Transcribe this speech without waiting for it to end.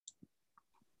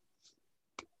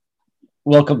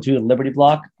Welcome to Liberty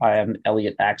Block. I am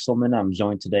Elliot Axelman. I'm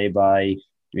joined today by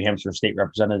New Hampshire State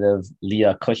Representative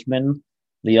Leah Cushman.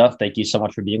 Leah, thank you so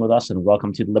much for being with us and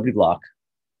welcome to the Liberty Block.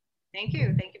 Thank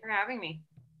you. Thank you for having me.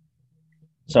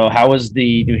 So, how is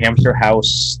the New Hampshire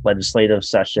House legislative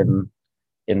session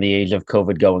in the age of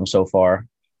COVID going so far?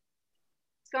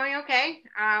 It's going okay.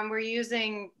 We're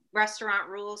using restaurant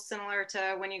rules similar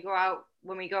to when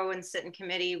we go and sit in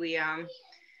committee. We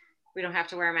don't have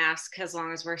to wear a mask as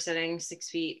long as we're sitting 6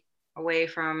 feet away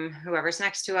from whoever's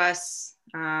next to us.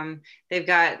 They've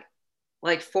got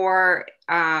like four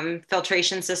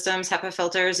filtration systems, HEPA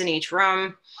filters in each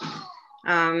room.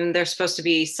 They're supposed to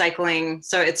be cycling,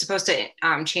 so it's supposed to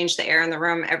change the air in the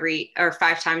room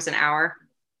 5 times an hour.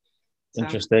 So,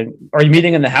 Interesting. Are you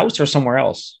meeting in the House or somewhere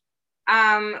else?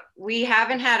 we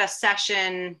haven't had a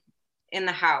session in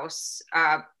the House.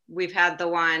 We've had the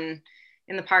one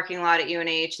in the parking lot at UNH,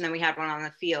 and then we had one on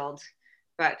the field.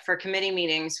 But for committee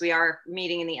meetings, we are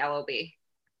meeting in the LOB.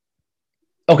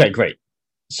 Okay, great.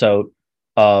 So,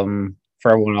 for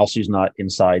everyone else who's not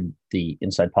inside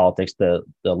politics, the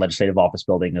legislative office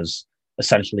building is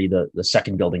essentially the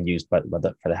second building used for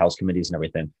the House committees and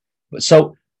everything.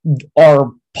 So,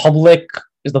 are public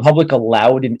is the public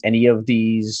allowed in any of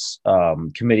these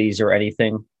committees or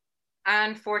anything?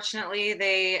 Unfortunately,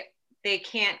 they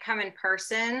can't come in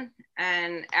person,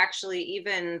 and actually,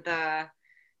 even the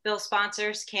bill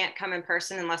sponsors can't come in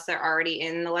person unless they're already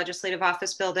in the legislative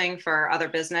office building for other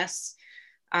business.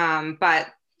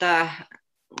 But the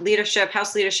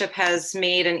House leadership has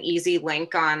made an easy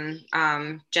link on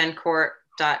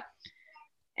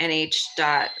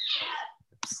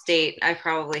gencourt.nh.state. I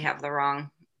probably have the wrong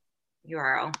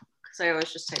URL because I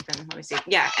always just type in, let me see.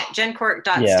 Yeah,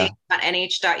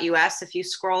 gencourt.state.nh.us. If you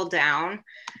scroll down,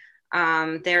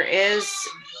 there is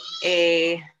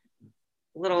a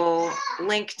little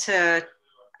link to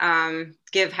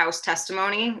give House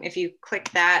testimony. If you click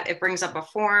that, it brings up a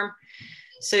form.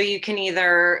 So you can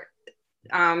either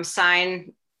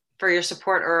sign for your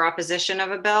support or opposition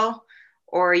of a bill,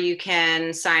 or you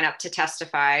can sign up to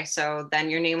testify. So then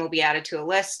your name will be added to a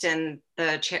list, and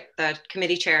the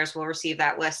committee chairs will receive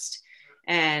that list.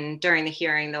 And during the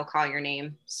hearing, they'll call your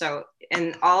name. So,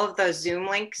 and all of the Zoom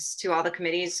links to all the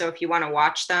committees. So if you want to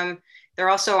watch them,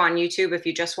 they're also on YouTube if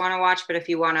you just want to watch, but if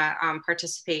you want to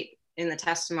participate in the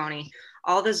testimony,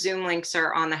 all the Zoom links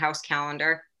are on the House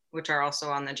calendar, which are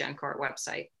also on the GenCourt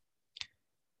website.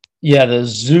 Yeah, the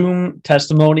Zoom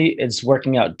testimony is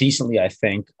working out decently, I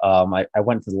think. I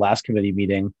went to the last committee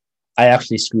meeting. I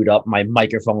actually screwed up my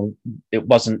microphone. It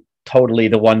wasn't totally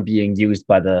the one being used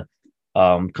by the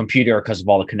computer because of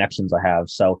all the connections I have.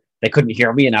 So they couldn't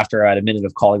hear me. And after I had a minute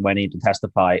of calling my name to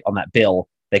testify on that bill,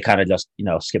 they kind of just,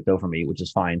 skipped over me, which is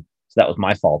fine. So that was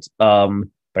my fault. But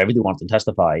I really wanted to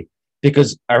testify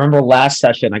because I remember last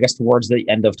session, I guess towards the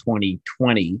end of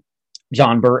 2020,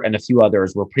 John Burt and a few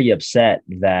others were pretty upset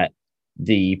that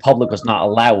the public was not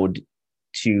allowed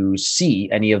to see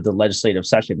any of the legislative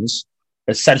sessions,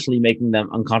 essentially making them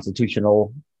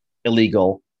unconstitutional,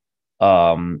 illegal,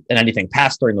 and anything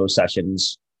passed during those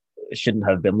sessions shouldn't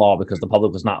have been law because the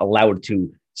public was not allowed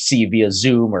to see via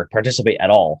Zoom or participate at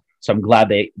all. So I'm glad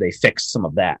they fixed some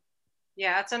of that.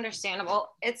 Yeah, it's understandable.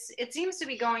 It seems to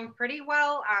be going pretty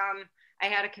well. I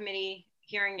had a committee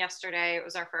hearing yesterday. It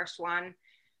was our first one,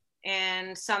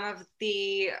 and some of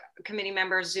the committee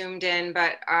members Zoomed in,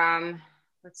 but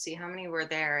let's see how many were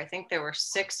there. I think there were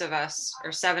 6 of us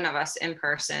or 7 of us in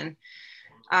person.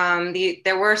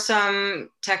 There were some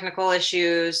technical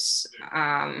issues,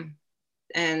 and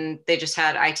they just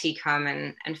had IT come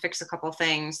and fix a couple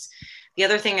things. The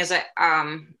other thing is that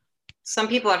some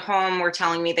people at home were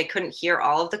telling me they couldn't hear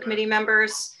all of the committee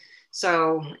members.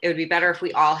 So it would be better if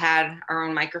we all had our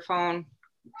own microphone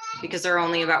because there are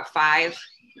only about 5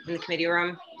 in the committee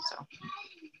room. So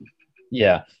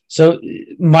Yeah. So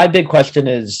my big question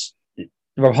is the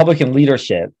Republican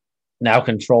leadership now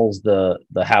controls the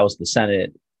House, the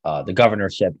Senate, the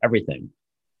governorship, everything.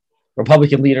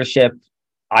 Republican leadership,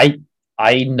 I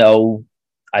know,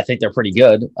 I think they're pretty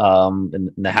good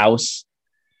in the House.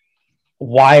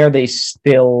 Why are they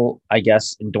still, I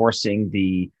guess, endorsing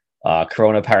the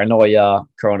corona paranoia,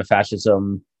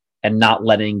 coronafascism, and not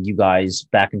letting you guys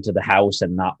back into the House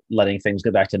and not letting things go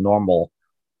back to normal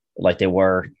like they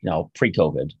were,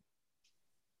 pre-COVID?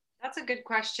 that's a good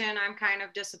question. I'm kind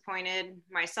of disappointed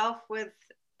myself with,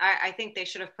 I think they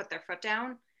should have put their foot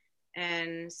down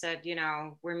and said,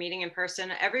 we're meeting in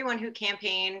person. Everyone who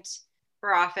campaigned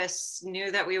for office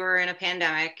knew that we were in a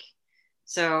pandemic.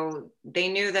 So they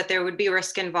knew that there would be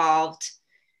risk involved.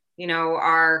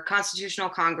 Our Constitutional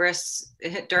Congress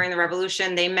during the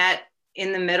Revolution, they met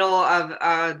in the middle of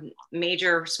a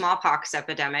major smallpox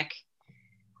epidemic.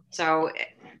 So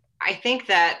I think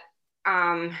that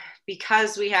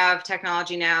because we have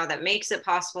technology now that makes it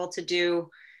possible to do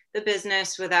the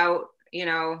business without,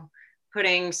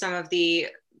 putting some of the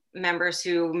members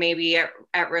who may be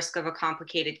at risk of a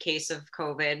complicated case of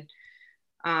COVID.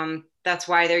 That's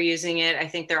why they're using it. I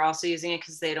think they're also using it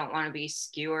because they don't want to be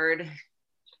skewered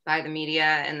by the media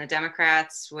and the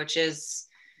Democrats, which is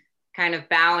kind of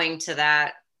bowing to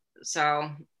that.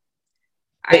 So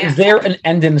is there an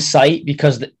end in sight?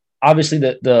 Because obviously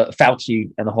the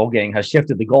Fauci and the whole gang has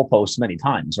shifted the goalposts many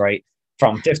times, right?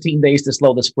 From 15 days to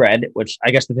slow the spread, which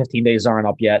I guess the 15 days aren't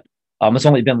up yet. It's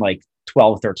only been like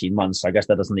 12, 13 months. So I guess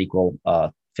that doesn't equal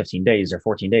 15 days or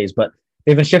 14 days, but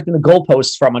they've been shifting the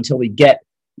goalposts from until we get,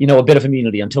 a bit of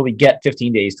immunity, until we get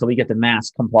 15 days, till we get the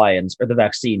mask compliance or the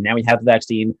vaccine. Now we have the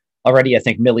vaccine already. I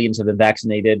think millions have been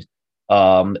vaccinated.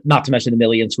 Not to mention the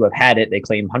millions who have had it. They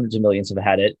claim hundreds of millions have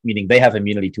had it, meaning they have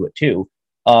immunity to it too.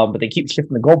 But they keep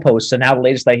shifting the goalposts. So now the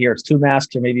latest I hear, it's 2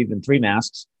 masks or maybe even 3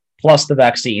 masks plus the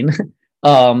vaccine.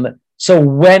 So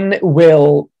when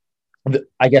will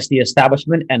I guess the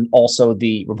establishment and also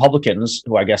the Republicans,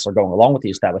 who I guess are going along with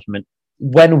the establishment,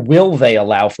 when will they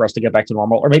allow for us to get back to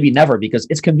normal? Or maybe never, because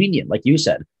it's convenient, like you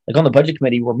said. Like on the budget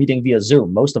committee, we're meeting via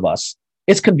Zoom, most of us.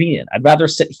 It's convenient. I'd rather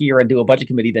sit here and do a budget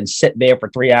committee than sit there for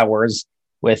 3 hours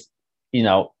with,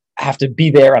 have to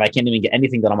be there and I can't even get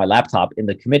anything done on my laptop in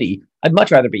the committee. I'd much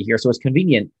rather be here. So it's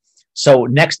convenient. So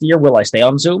next year, will I stay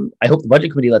on Zoom? I hope the budget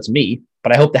committee lets me,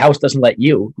 but I hope the House doesn't let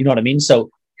you. You know what I mean?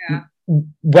 So yeah.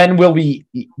 When will we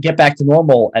get back to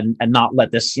normal and not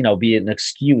let this, be an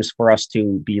excuse for us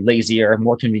to be lazier,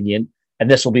 more convenient,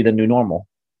 and this will be the new normal?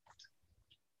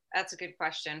 That's a good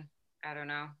question. I don't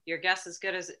know. Your guess is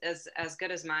good as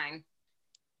good as mine.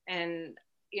 And,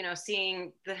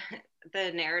 seeing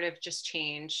the narrative just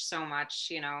change so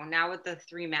much, now with the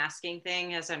 3 masking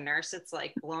thing as a nurse, it's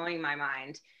like blowing my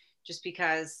mind just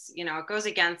because, it goes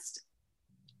against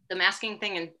the masking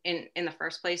thing in the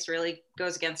first place, really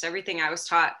goes against everything I was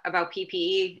taught about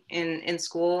PPE in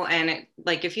school. And it,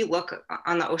 like, if you look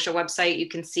on the OSHA website, you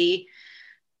can see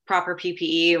proper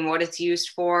PPE and what it's used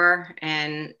for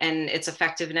and its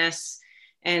effectiveness.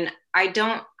 And I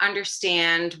don't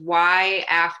understand why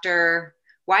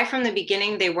from the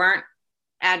beginning they weren't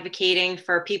advocating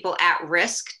for people at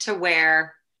risk to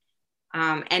wear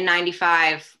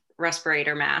N95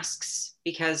 respirator masks,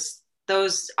 because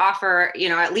those offer,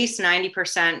 at least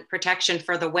 90% protection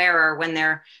for the wearer when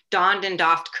they're donned and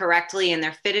doffed correctly and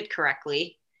they're fitted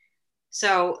correctly.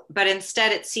 So, but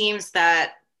instead it seems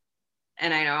that,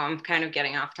 and I know I'm kind of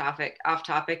getting off topic.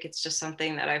 It's just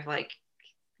something that I've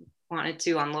wanted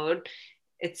to unload.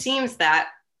 It seems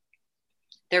that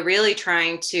they're really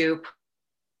trying to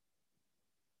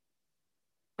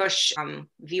push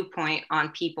viewpoint on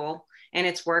people, and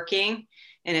it's working.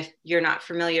 And if you're not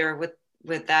familiar with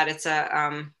that, it's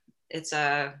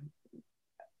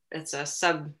a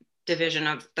subdivision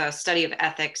of the study of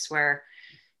ethics where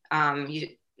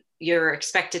you're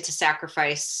expected to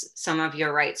sacrifice some of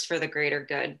your rights for the greater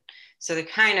good. So they're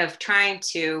kind of trying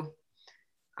to,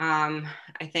 I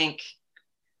think,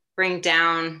 bring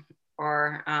down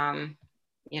or,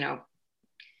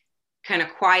 kind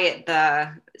of quiet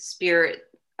the spirit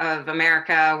of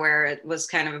America, where it was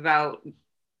kind of about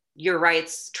your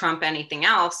rights trump anything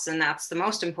else. And that's the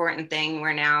most important thing,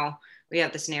 where now we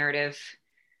have this narrative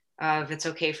of it's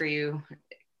okay for you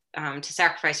to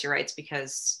sacrifice your rights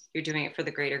because you're doing it for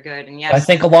the greater good. And yes, I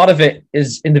think a lot of it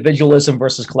is individualism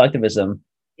versus collectivism.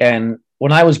 And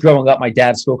when I was growing up, my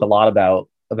dad spoke a lot about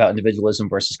individualism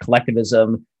versus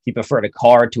collectivism. He preferred a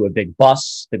car to a big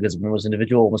bus because one was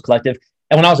individual, one was collective.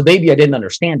 And when I was a baby, I didn't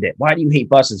understand it. Why do you hate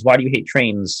buses? Why do you hate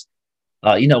trains?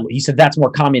 He said, that's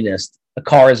more communist. A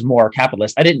car is more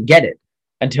capitalist. I didn't get it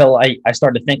until I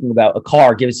started thinking about a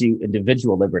car gives you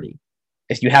individual liberty.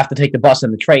 If you have to take the bus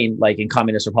and the train, like in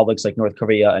communist republics like North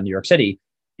Korea and New York City,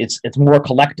 it's more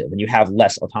collective and you have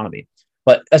less autonomy.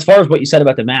 But as far as what you said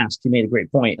about the mask, you made a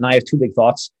great point. And I have 2 big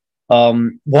thoughts.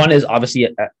 One is obviously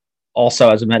also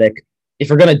as a medic, if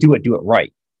you're going to do it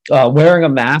right. Wearing a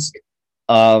mask,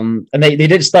 and they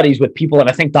did studies with people, and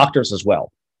I think doctors as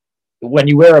well. When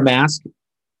you wear a mask,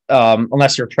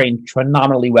 unless you're trained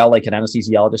phenomenally well, like an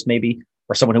anesthesiologist maybe,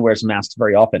 or someone who wears masks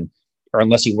very often, or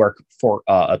unless you work for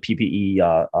a PPE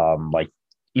like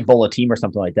Ebola team or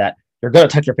something like that, you're going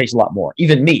to touch your face a lot more.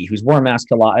 Even me, who's worn a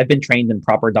mask a lot, I've been trained in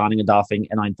proper donning and doffing,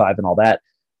 N95 and all that.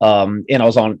 And I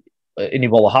was on an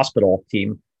Ebola hospital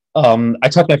team. I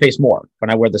touch my face more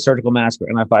when I wear the surgical mask or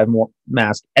N95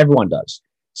 mask. Everyone does.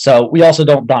 So we also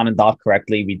don't don and doff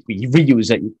correctly. We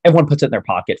reuse it. Everyone puts it in their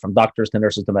pocket, from doctors to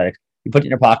nurses to medics. You put it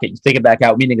in your pocket, you take it back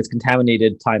out, meaning it's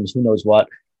contaminated times who knows what.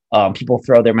 People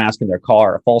throw their mask in their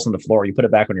car, it falls on the floor, you put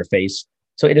it back on your face.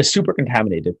 So it is super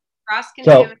contaminated.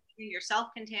 Cross-contaminating, you're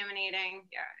self-contaminating.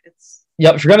 Yeah, it's...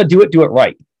 Yep, if you're going to do it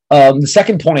right. The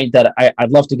second point that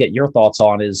I'd love to get your thoughts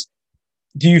on is,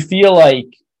 do you feel like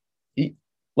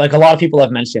a lot of people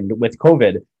have mentioned with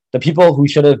COVID, the people who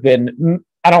should have been,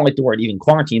 I don't like the word even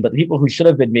quarantine, but the people who should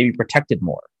have been maybe protected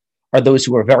more are those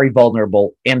who are very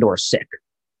vulnerable and or sick.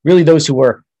 Really those who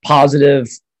were positive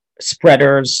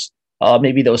spreaders,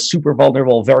 maybe those super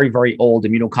vulnerable, very, very old,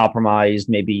 immunocompromised,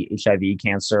 maybe HIV,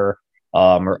 cancer,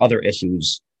 or other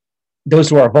issues, those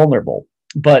who are vulnerable.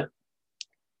 But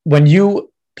when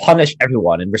you punish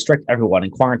everyone and restrict everyone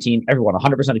and quarantine everyone,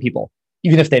 100% of people,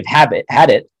 even if they've had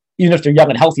it, even if they're young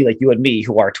and healthy like you and me,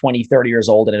 who are 20, 30 years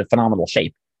old and in phenomenal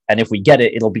shape, and if we get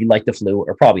it, it'll be like the flu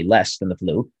or probably less than the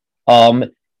flu.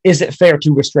 Is it fair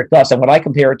to restrict us? And what I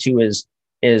compare it to is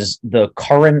the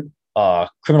current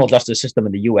criminal justice system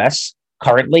in the US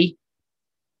currently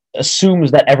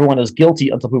assumes that everyone is guilty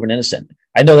until proven innocent.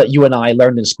 I know that you and I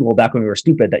learned in school back when we were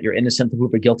stupid that you're innocent until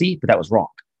proven guilty, but that was wrong.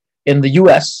 In the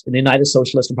US, in the United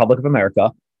Socialist Republic of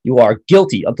America, you are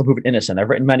guilty until proven innocent. I've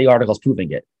written many articles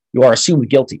proving it. You are assumed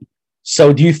guilty.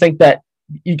 So do you think that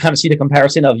you kind of see the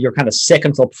comparison of you're kind of sick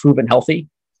until proven healthy?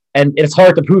 And it's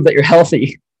hard to prove that you're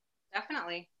healthy.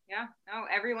 Definitely. Yeah. No,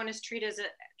 everyone is treated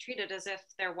as if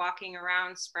they're walking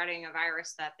around spreading a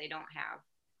virus that they don't have.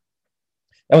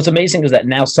 And what's amazing is that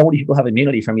now so many people have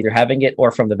immunity from either having it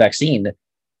or from the vaccine.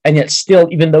 And yet still,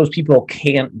 even those people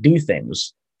can't do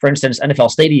things. For instance,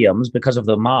 NFL stadiums, because of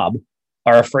the mob,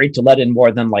 are afraid to let in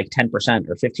more than like 10%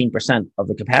 or 15% of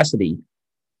the capacity.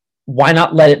 Why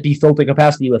not let it be filled to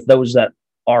capacity with those that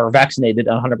are vaccinated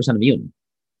and 100% immune?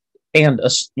 And,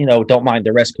 don't mind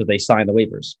the risk because they sign the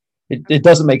waivers. It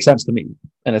doesn't make sense to me.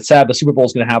 And it's sad the Super Bowl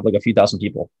is going to have like a few thousand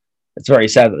people. It's very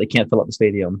sad that they can't fill up the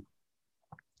stadium.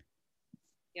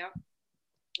 Yep.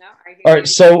 No, all right,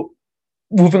 so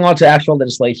moving on to actual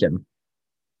legislation.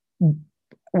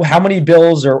 How many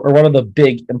bills or what are the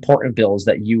big important bills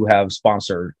that you have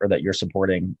sponsored or that you're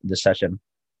supporting this session?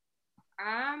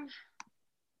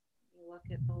 Look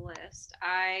at the list.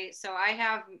 I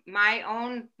have my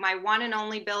one and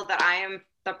only bill that I am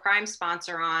the prime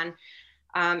sponsor on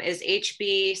is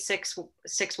HB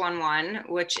 611,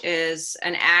 which is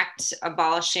an act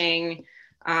abolishing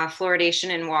fluoridation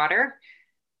in water.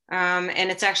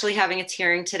 And it's actually having its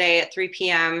hearing today at 3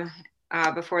 p.m.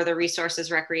 Before the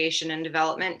Resources, Recreation, and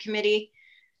Development Committee.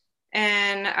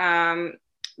 And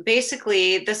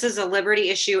basically, this is a liberty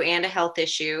issue and a health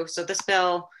issue. So this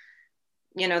bill,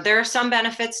 there are some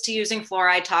benefits to using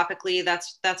fluoride topically.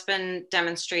 That's been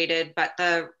demonstrated, but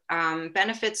the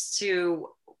benefits to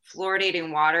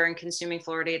fluoridating water and consuming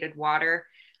fluoridated water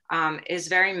is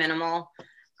very minimal.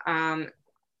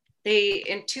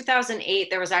 In 2008,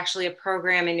 there was actually a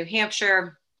program in New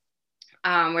Hampshire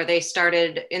where they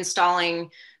started installing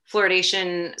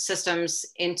fluoridation systems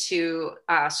into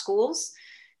schools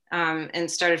and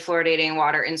started fluoridating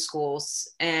water in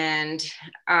schools. And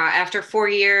after 4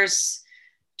 years,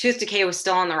 tooth decay was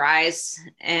still on the rise.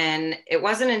 And it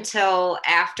wasn't until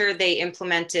after they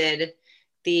implemented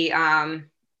the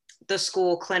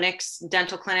school clinics,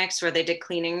 dental clinics, where they did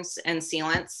cleanings and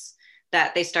sealants,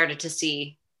 that they started to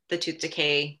see the tooth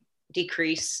decay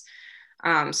decrease.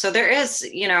 So there is,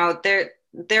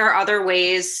 there are other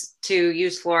ways to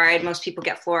use fluoride. Most people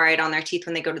get fluoride on their teeth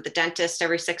when they go to the dentist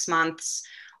every 6 months,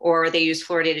 or they use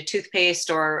fluoridated toothpaste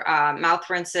or mouth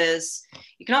rinses.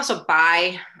 You can also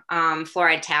buy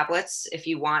fluoride tablets if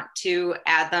you want to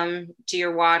add them to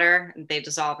your water. They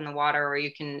dissolve in the water, or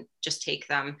you can just take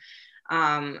them.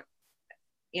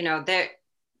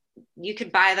 You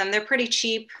could buy them. They're pretty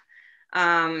cheap.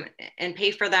 And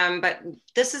pay for them, but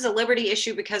this is a liberty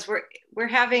issue because we're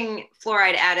having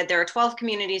fluoride added. There are 12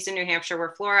 communities in New Hampshire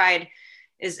where fluoride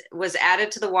was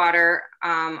added to the water,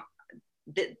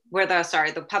 where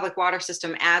the public water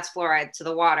system adds fluoride to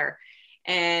the water.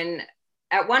 And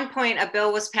at one point, a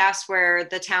bill was passed where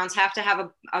the towns have to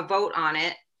have a vote on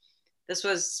it. This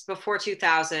was before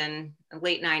 2000,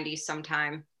 late 90s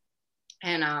sometime.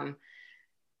 And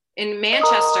in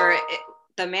Manchester,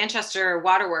 the Manchester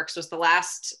Waterworks was the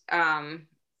last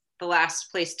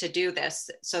place to do this.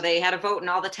 So they had a vote in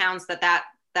all the towns that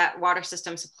water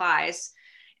system supplies,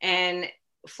 and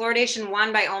fluoridation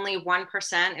won by only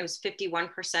 1%. It was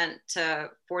 51% to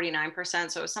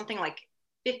 49%. So it was something like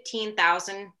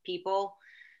 15,000 people,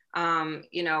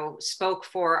 spoke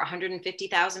for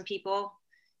 150,000 people.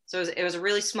 So it was a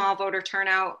really small voter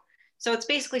turnout. So it's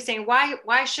basically saying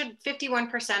why should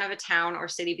 51% of a town or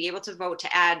city be able to vote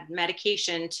to add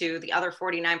medication to the other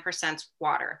 49%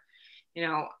 water? You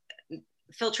know,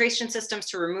 filtration systems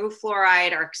to remove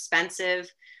fluoride are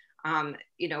expensive.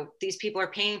 You know, these people are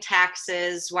paying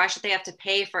taxes. Why should they have to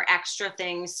pay for extra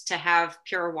things to have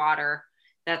pure water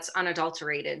that's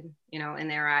unadulterated, you know, in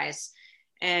their eyes?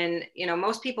 And, you know,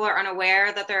 most people are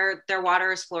unaware that their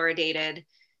water is fluoridated,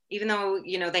 even though,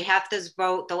 you know, they have this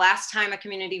vote. The last time a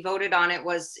community voted on it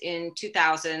was in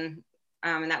 2000,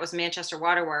 and that was Manchester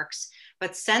Waterworks.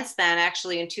 But since then,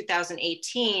 actually in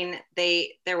 2018,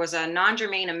 there was a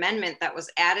non-germane amendment that was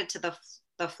added to the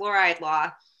fluoride law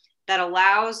that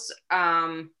allows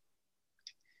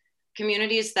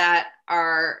communities that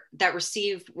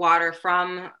receive water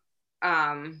from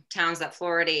towns that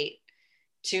fluoridate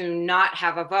to not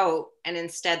have a vote, and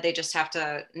instead they just have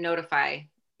to notify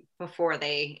before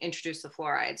they introduce the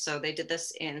fluoride. So they did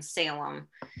this in Salem,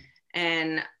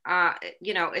 and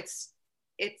you know,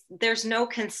 there's no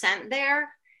consent there,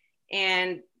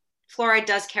 and fluoride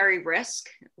does carry risk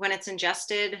when it's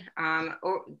ingested.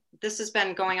 This has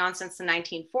been going on since the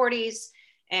 1940s,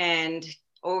 and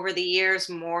over the years,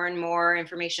 more and more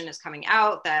information is coming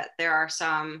out that there are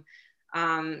some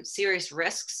serious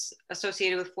risks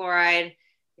associated with fluoride.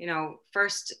 You know,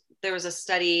 first there was a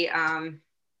study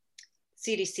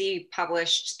CDC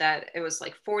published that it was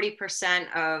like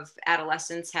 40% of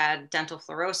adolescents had dental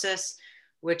fluorosis,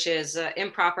 which is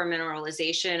improper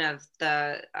mineralization of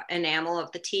the enamel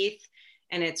of the teeth.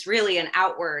 And it's really an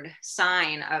outward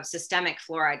sign of systemic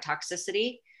fluoride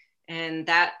toxicity. And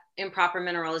that improper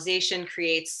mineralization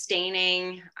creates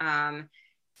staining.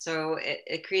 So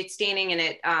it creates staining, and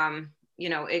it, you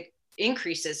know, it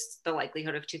increases the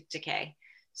likelihood of tooth decay.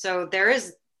 So there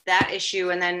is that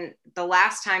issue. And then the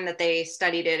last time that they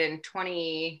studied it in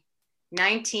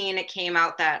 2019, it came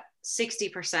out that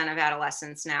 60% of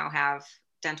adolescents now have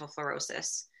dental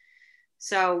fluorosis.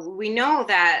 So we know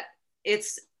that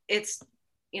it's,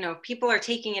 you know, people are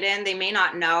taking it in. They may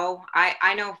not know.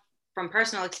 I know from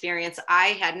personal experience,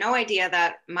 I had no idea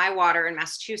that my water in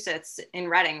Massachusetts, in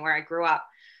Reading, where I grew up,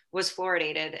 was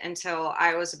fluoridated until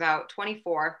I was about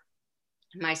 24.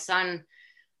 My son,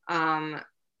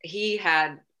 he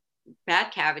had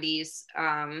bad cavities,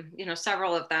 you know,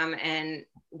 several of them. And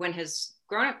when his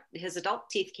adult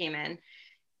teeth came in,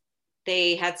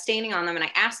 they had staining on them. And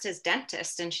I asked his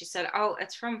dentist, and she said, oh,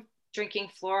 it's from drinking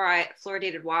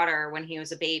fluoridated water when he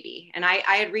was a baby. And I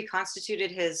had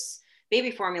reconstituted his baby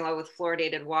formula with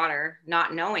fluoridated water,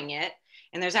 not knowing it.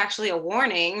 And there's actually a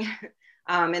warning,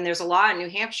 and there's a law in New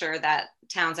Hampshire that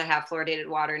towns that have fluoridated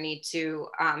water need to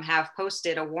have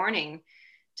posted a warning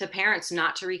to parents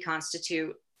not to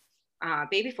reconstitute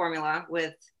baby formula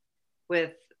with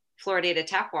fluoridated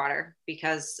tap water,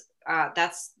 because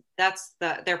that's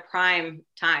their prime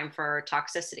time for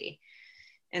toxicity.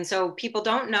 And so people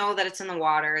don't know that it's in the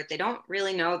water. They don't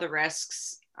really know the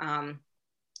risks.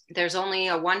 There's only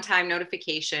a one-time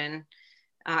notification.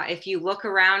 If you look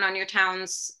around on your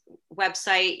town's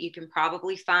website, you can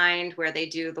probably find where they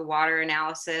do the water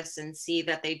analysis and see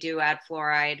that they do add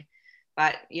fluoride.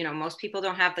 But, you know, most people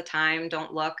don't have the time,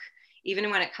 don't look.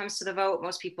 Even when it comes to the vote,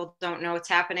 most people don't know what's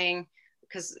happening,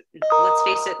 because let's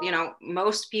face it, you know,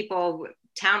 most people,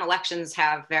 town elections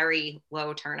have very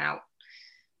low turnout.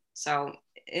 So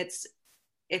it's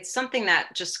something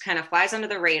that just kind of flies under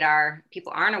the radar.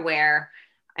 People aren't aware.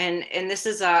 And this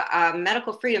is a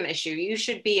medical freedom issue. You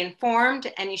should be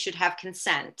informed, and you should have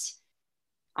consent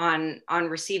on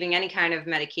receiving any kind of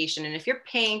medication. And if you're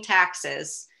paying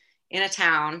taxes in a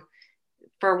town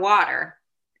for water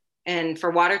and for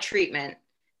water treatment,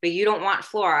 but you don't want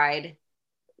fluoride,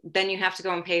 then you have to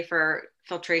go and pay for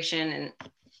filtration. And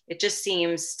it just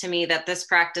seems to me that this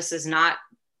practice is not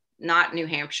New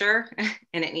Hampshire,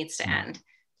 and it needs to end.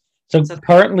 So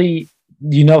currently,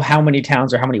 do you know how many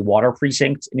towns or how many water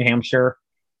precincts in New Hampshire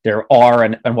there are,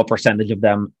 and what percentage of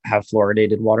them have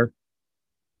fluoridated water?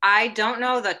 I don't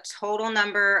know the total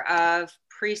number of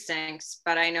precincts,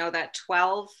 but I know that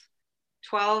 12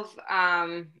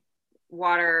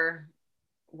 water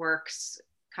works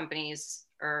companies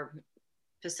or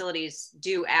facilities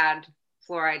do add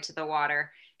fluoride to the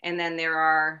water. And then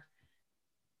I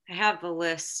have the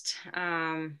list.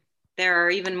 There are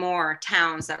even more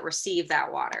towns that receive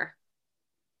that water.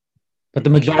 But the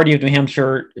majority of New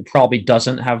Hampshire probably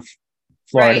doesn't have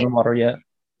fluoride in the water yet.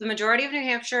 The majority of New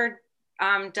Hampshire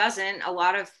doesn't. A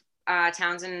lot of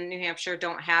towns in New Hampshire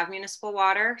don't have municipal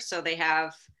water. So they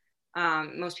have,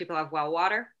 most people have well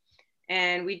water.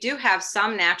 And we do have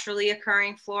some naturally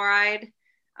occurring fluoride.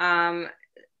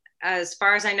 As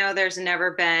far as I know, there's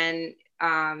never been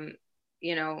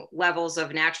levels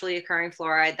of naturally occurring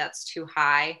fluoride, that's too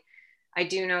high. I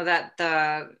do know that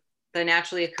the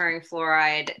naturally occurring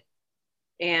fluoride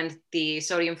and the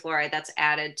sodium fluoride that's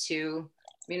added to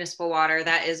municipal water,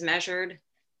 that is measured.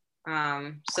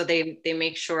 So they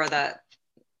make sure that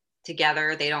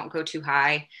together they don't go too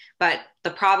high. But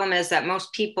the problem is that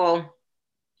most people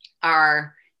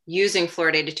are using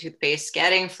fluoridated toothpaste,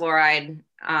 getting fluoride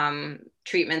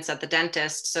treatments at the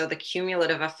dentist. So the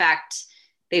cumulative effect,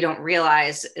 they don't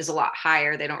realize, is a lot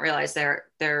higher. They don't realize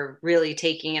they're really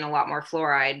taking in a lot more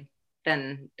fluoride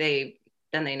than they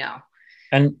know.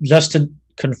 And just to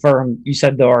confirm, you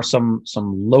said there are some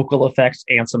local effects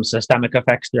and some systemic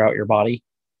effects throughout your body?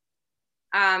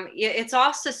 Yeah, it's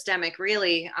all systemic,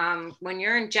 really. When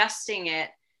you're ingesting it,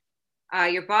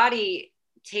 your body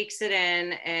takes it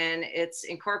in and it's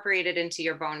incorporated into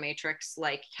your bone matrix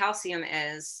like calcium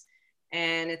is.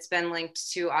 And it's been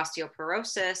linked to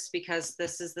osteoporosis because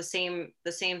this is the same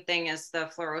thing as the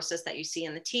fluorosis that you see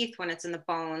in the teeth when it's in the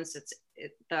bones.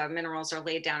 The minerals are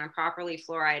laid down improperly.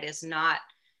 Fluoride is not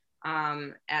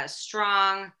as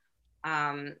strong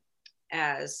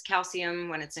as calcium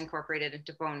when it's incorporated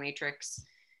into bone matrix.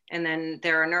 And then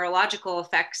there are neurological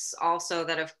effects also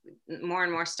that have more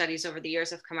and more studies over the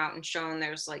years have come out and shown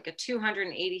there's like a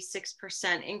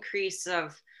 286% increase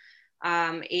of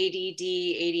ADD,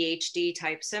 ADHD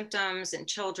type symptoms in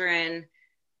children.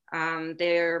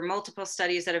 There are multiple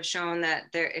studies that have shown that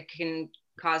it can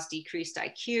cause decreased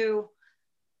IQ.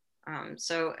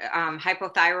 So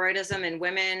hypothyroidism in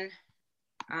women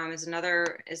is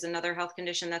another health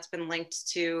condition that's been linked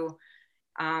to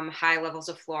high levels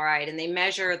of fluoride, and they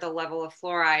measure the level of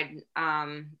fluoride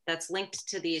that's linked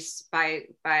to these by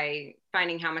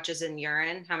finding how much is in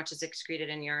urine, how much is excreted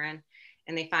in urine.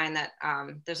 And they find that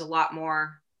there's a lot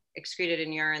more excreted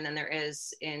in urine than there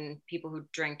is in people who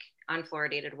drink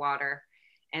unfluoridated water,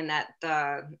 and that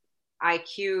the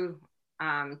IQ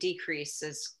decrease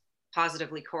is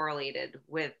positively correlated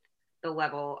with the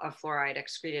level of fluoride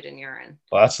excreted in urine.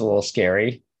 Well, that's a little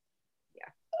scary.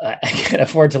 Yeah. I can't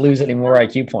afford to lose any more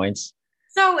IQ points.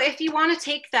 So if you want to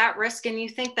take that risk and you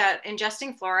think that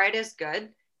ingesting fluoride is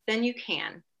good, then you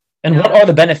can. And what are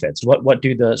the benefits? What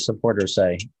do the supporters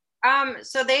say?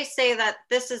 So they say that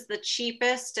this is the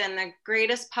cheapest and the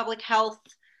greatest public health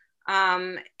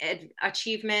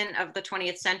achievement of the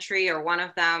 20th century, or one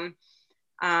of them.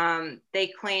 They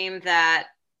claim that,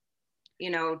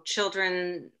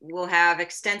 children will have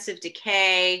extensive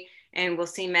decay and we'll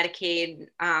see Medicaid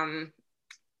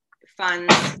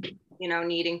funds,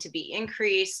 needing to be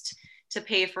increased to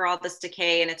pay for all this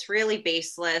decay. And it's really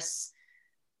baseless.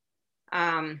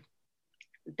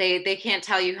 They can't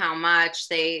tell you how much.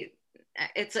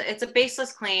 It's a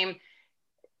baseless claim.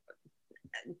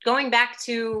 Going back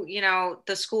to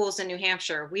the schools in New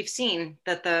Hampshire, we've seen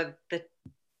that the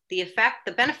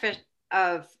benefit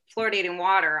of fluoridating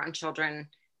water on children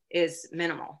is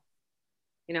minimal.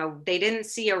 They didn't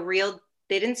see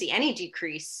any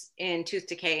decrease in tooth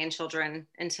decay in children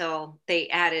until they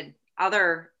added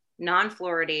other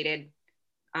non-fluoridated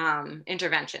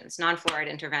interventions, non-fluoride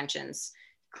interventions,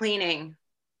 cleaning,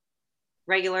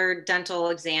 regular dental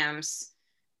exams,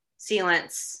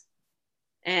 sealants,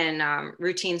 and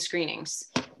routine screenings.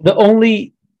 The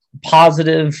only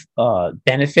positive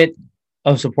benefit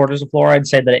of supporters of fluoride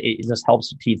said that it just helps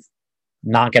the teeth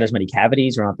not get as many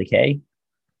cavities or not decay.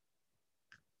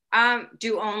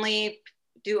 Do only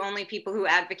people who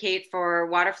advocate for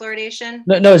water fluoridation?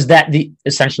 No, is that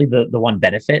essentially the one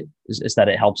benefit is that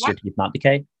it helps your teeth not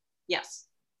decay? Yes.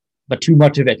 But too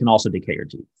much of it can also decay your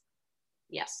teeth.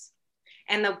 Yes.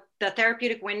 And the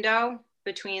therapeutic window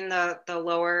between the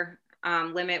lower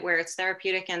limit where it's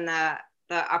therapeutic and the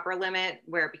upper limit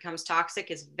where it becomes toxic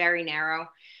is very narrow.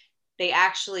 They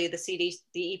actually, the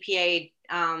EPA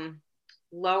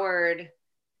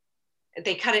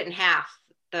they cut it in half.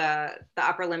 The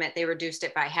upper limit, they reduced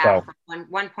it by half, from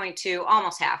 1.2,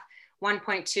 almost half,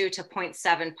 1.2 to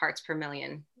 0.7 parts per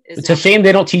million. It's a shame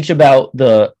they don't teach about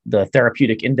the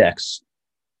therapeutic index,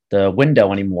 the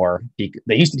window anymore. They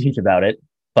used to teach about it,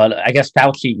 but I guess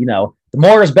Fauci, the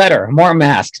more is better, more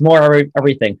masks, more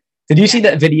everything. Did you see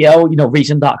that video?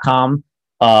 Reason.com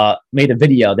made a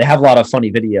video. They have a lot of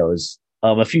funny videos.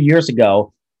 A few years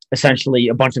ago, essentially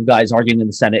a bunch of guys arguing in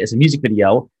the Senate is a music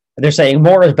video. And they're saying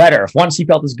more is better. If one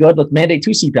seatbelt is good, let's mandate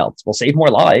 2 seatbelts. We'll save more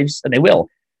lives, and they will.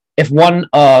 If one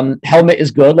helmet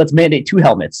is good, let's mandate 2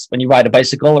 helmets when you ride a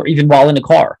bicycle or even while in a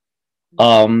car.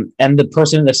 And the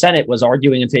person in the Senate was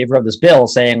arguing in favor of this bill,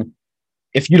 saying,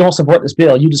 if you don't support this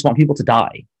bill, you just want people to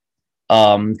die.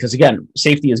 Because again,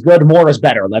 safety is good, more is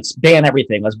better. Let's ban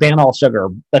everything. Let's ban all sugar.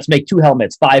 Let's make 2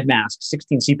 helmets, 5 masks,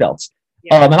 16 seatbelts.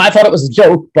 Yeah. And I thought it was a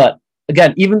joke, but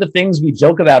again, even the things we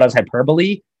joke about as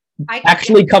hyperbole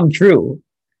actually come true.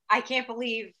 I can't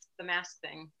believe the mask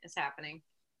thing is happening.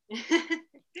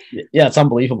 Yeah, it's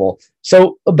unbelievable.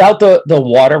 So about the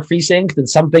water precinct,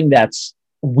 it's something that's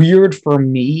weird for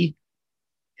me,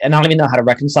 and I don't even know how to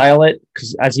reconcile it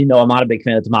because, as you know, I'm not a big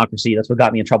fan of democracy. That's what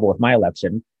got me in trouble with my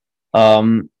election.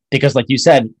 Because, like you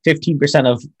said, 15%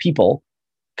 of people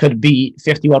could be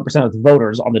 51% of the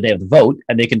voters on the day of the vote,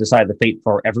 and they can decide the fate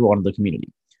for everyone in the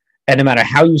community. And no matter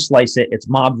how you slice it, it's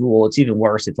mob rule. It's even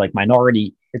worse. It's like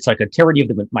minority. It's like a tyranny of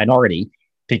the minority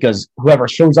because whoever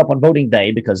shows up on voting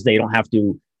day because they don't have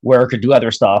to work or do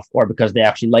other stuff, or because they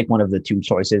actually like one of the two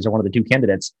choices or one of the two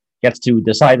candidates, gets to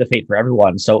decide the fate for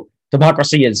everyone. So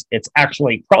democracy it's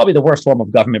actually probably the worst form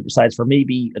of government besides for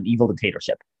maybe an evil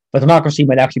dictatorship. But democracy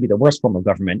might actually be the worst form of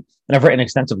government. And I've written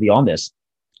extensively on this.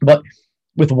 But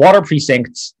with water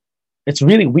precincts, it's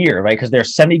really weird, right? Because they're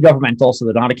semi-governmental, so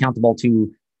they're not accountable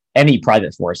to any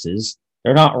private forces.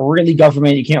 They're not really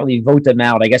government. You can't really vote them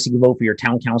out. I guess you can vote for your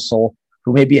town council,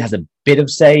 who maybe has a bit of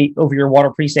say over your water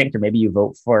precinct, or maybe you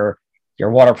vote for your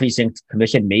water precinct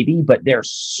commission, maybe, but they're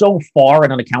so far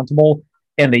and unaccountable,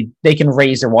 and they can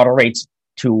raise their water rates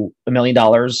to $1 million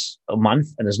a month,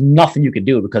 and there's nothing you can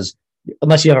do because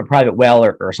unless you have a private well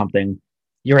or something,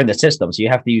 you're in the system, so you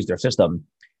have to use their system.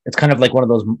 It's kind of like one of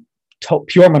those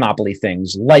pure monopoly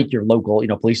things, like your local,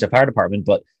 police or fire department,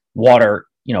 but water,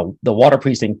 the water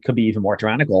precinct could be even more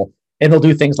tyrannical. And they'll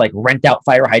do things like rent out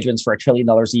fire hydrants for $1 trillion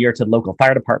a year to the local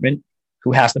fire department,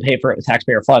 who has to pay for it with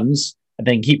taxpayer funds, and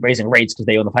then keep raising rates because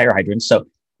they own the fire hydrants. So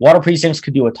water precincts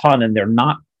could do a ton, and they're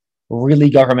not really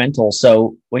governmental.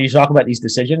 So when you talk about these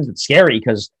decisions, it's scary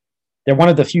because they're one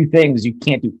of the few things you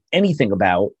can't do anything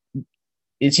about.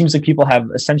 It seems like people have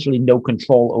essentially no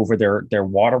control over their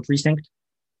water precinct.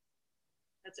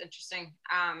 That's interesting.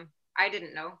 I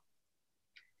didn't know.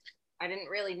 I didn't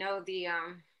really know the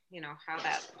how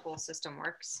that whole system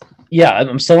works. Yeah,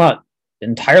 I'm still not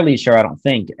entirely sure. I don't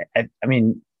think. I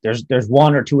mean, there's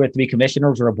one or two or three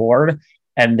commissioners or a board,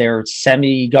 and they're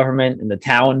semi-government in the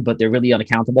town, but they're really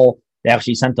unaccountable. They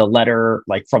actually sent a letter,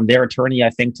 like from their attorney, I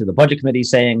think, to the budget committee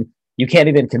saying you can't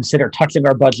even consider touching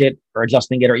our budget or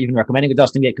adjusting it or even recommending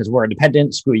adjusting it because we're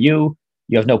independent. Screw you.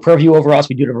 You have no purview over us.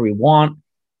 We do whatever we want.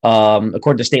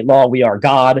 According to state law, we are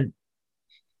God.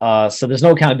 So there's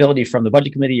no accountability from the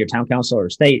budget committee or town council or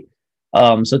state.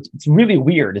 So it's really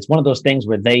weird. It's one of those things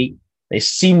where they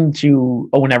seem to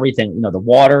own everything, the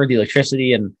water, the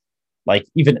electricity, and like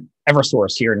even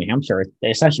Eversource here in New Hampshire, they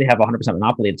essentially have 100%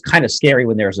 monopoly. It's kind of scary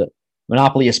when there's a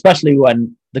monopoly, especially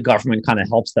when the government kind of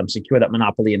helps them secure that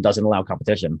monopoly and doesn't allow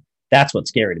competition. That's what's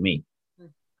scary to me.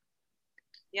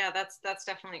 Yeah, that's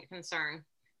definitely a concern.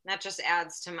 That just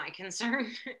adds to my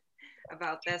concern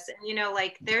about this. And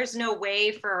like there's no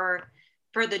way for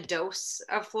the dose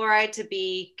of fluoride to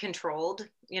be controlled,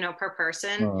 per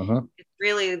person. It's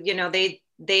really,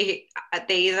 they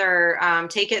either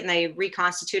take it and they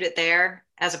reconstitute it there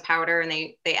as a powder, and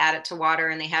they add it to water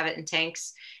and they have it in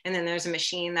tanks, and then there's a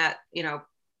machine that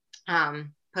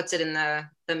puts it in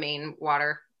the main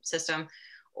water system,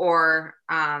 or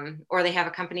they have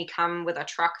a company come with a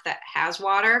truck that has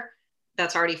water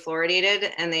that's already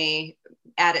fluoridated and they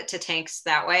add it to tanks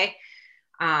that way.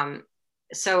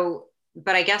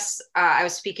 But I guess I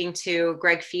was speaking to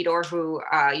Greg Fedor, who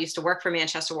used to work for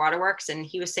Manchester Waterworks, and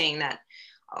he was saying that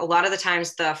a lot of the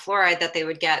times the fluoride that they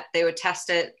would get, they would test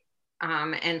it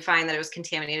and find that it was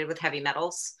contaminated with heavy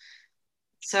metals.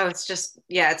 So it's just,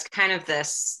 it's kind of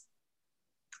this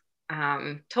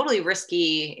totally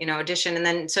risky, addition. And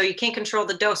then, so you can't control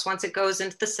the dose. Once it goes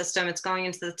into the system, it's going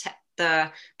into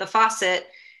the faucet,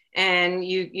 and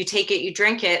you take it, you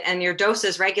drink it, and your dose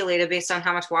is regulated based on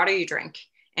how much water you drink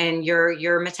and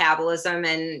your metabolism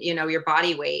and, your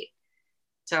body weight.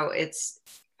 So it's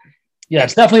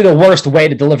definitely the worst way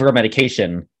to deliver a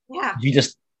medication. Yeah. You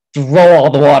just throw all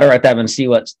the water at them and see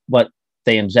what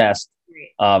they ingest.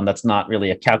 That's not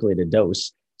really a calculated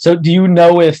dose. So do you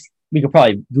know if, we could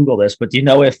probably Google this, but do you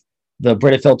know if the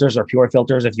Brita filters are pure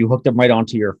filters, if you hook them right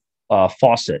onto your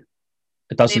faucet,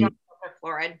 it doesn't? They don't filter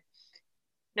fluoride.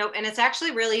 Nope. And it's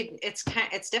actually really,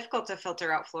 it's difficult to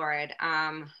filter out fluoride.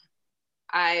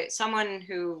 Someone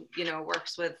who,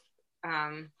 works with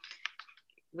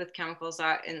chemicals,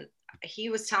 and he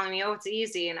was telling me, oh, it's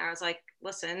easy. And I was like,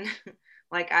 listen,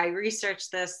 like I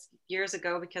researched this years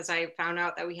ago because I found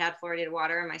out that we had fluoridated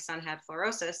water and my son had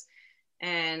fluorosis.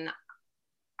 And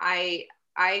I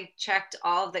checked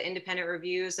all of the independent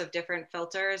reviews of different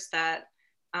filters that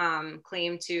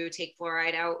claim to take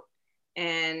fluoride out.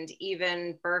 And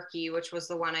even Berkey, which was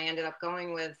the one I ended up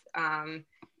going with,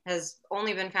 has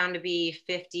only been found to be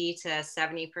 50 to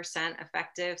 70%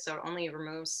 effective. So it only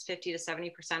removes 50 to 70%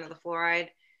 of the fluoride.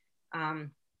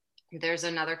 There's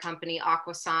another company,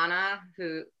 Aquasana,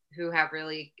 who have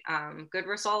really good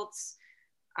results.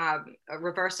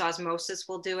 Reverse osmosis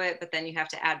will do it, but then you have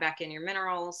to add back in your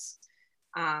minerals.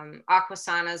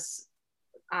 Aquasana's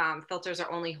filters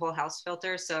are only whole house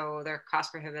filters, so they're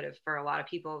cost prohibitive for a lot of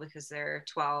people because they're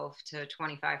 $1,200 to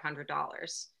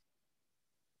 $2,500.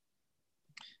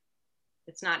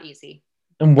 It's not easy.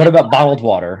 And what about bottled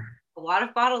water? A lot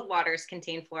of bottled waters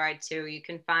contain fluoride too. You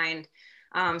can find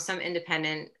some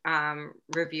independent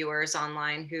reviewers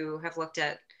online who have looked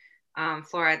at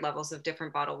fluoride levels of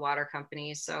different bottled water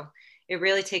companies. So it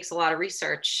really takes a lot of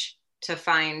research to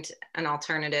find an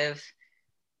alternative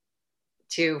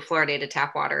to fluoridated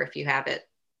tap water if you have it.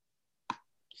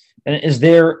 And is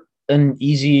there an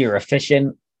easy or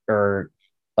efficient or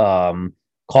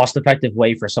cost-effective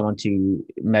way for someone to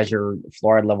measure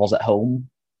fluoride levels at home?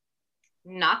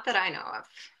 Not that I know of.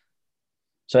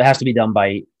 So it has to be done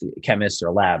by chemists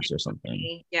or labs or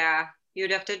something. Yeah,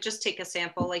 you'd have to just take a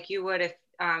sample like you would if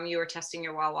you were testing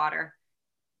your well water,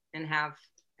 and have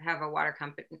a water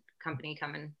company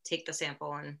come and take the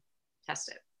sample and test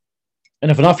it. And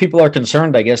if enough people are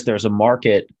concerned, I guess there's a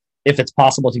market, if it's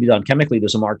possible to be done chemically,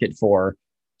 there's a market for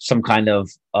some kind of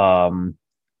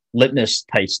litmus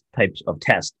types of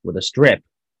test with a strip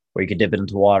where you could dip it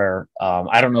into water.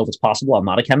 I don't know if it's possible. I'm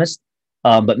not a chemist,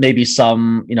 but maybe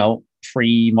some,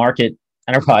 free market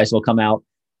enterprise will come out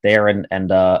there and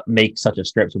make such a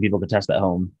strip so people can test at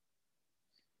home.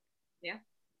 Yeah.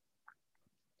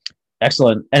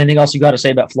 Excellent. Anything else you got to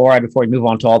say about fluoride before we move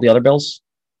on to all the other bills?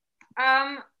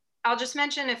 I'll just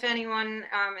mention, if anyone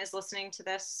is listening to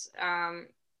this,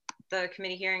 the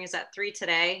committee hearing is at 3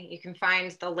 today. You can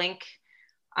find the link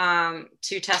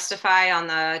to testify on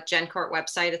the GenCourt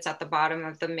website. It's at the bottom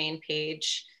of the main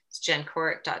page. It's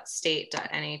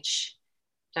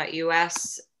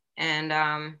gencourt.state.nh.us.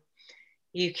 And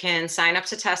you can sign up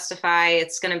to testify.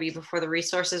 It's going to be before the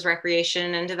Resources,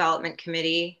 Recreation, and Development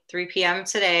Committee, 3 p.m.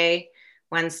 today,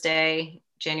 Wednesday,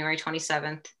 January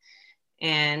 27th.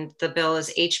 And the bill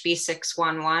is HB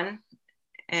 611.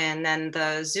 And then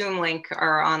the Zoom link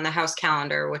are on the House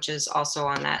calendar, which is also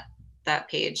on that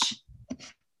page.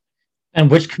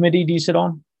 And which committee do you sit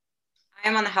on? I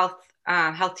am on the Health,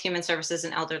 Human Services,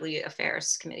 and Elderly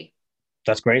Affairs Committee.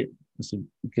 That's great. That's a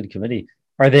good committee.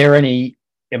 Are there any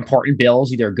important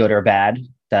bills, either good or bad,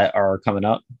 that are coming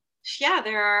up? Yeah,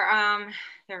 there are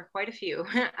quite a few.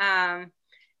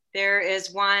 There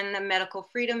is one, the Medical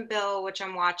Freedom Bill, which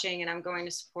I'm watching and I'm going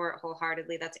to support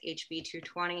wholeheartedly. That's HB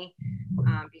 220.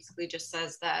 Basically just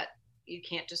says that you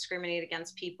can't discriminate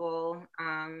against people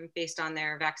based on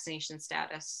their vaccination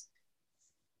status.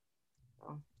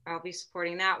 So I'll be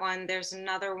supporting that one. There's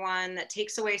another one that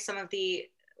takes away some of the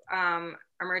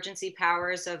emergency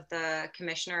powers of the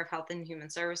Commissioner of Health and Human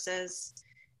Services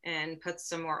and puts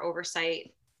some more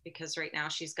oversight, because right now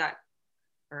she's got,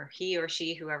 or he or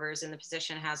she, whoever is in the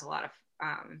position, has a lot of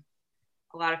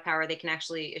power. They can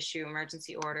actually issue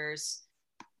emergency orders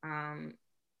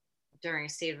during a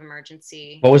state of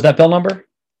emergency. What was that bill number?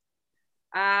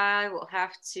 I will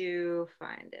have to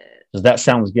find it. Because that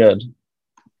sounds good.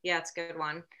 Yeah, it's a good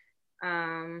one.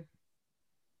 Let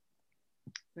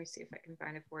me see if I can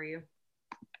find it for you.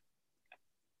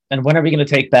 And when are we going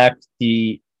to take back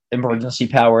the emergency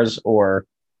powers or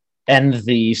end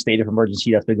the state of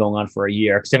emergency that's been going on for a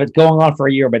year? Because if it's going on for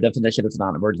a year, by definition, it's not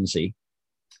an emergency.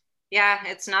 Yeah,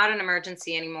 it's not an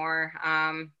emergency anymore.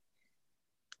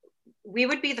 We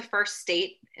would be the first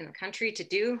state in the country to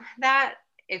do that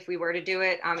if we were to do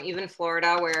it. Even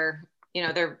Florida, where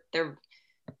they're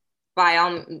by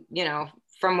all,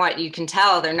 from what you can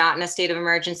tell, they're not in a state of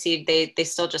emergency. They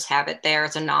still just have it there.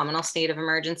 It's a nominal state of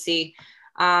emergency.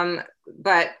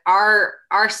 But our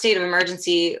state of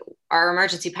emergency, our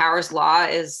emergency powers law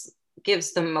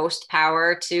gives the most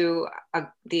power to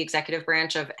the executive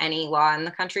branch of any law in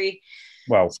the country.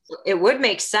 Wow. So it would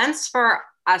make sense for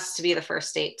us to be the first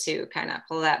state to kind of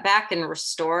pull that back and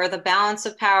restore the balance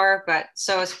of power. But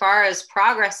so as far as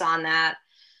progress on that,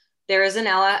 there is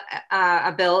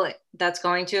a bill that's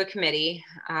going to a committee,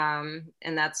 and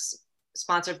that's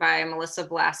sponsored by Melissa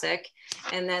Vlasic.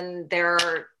 And then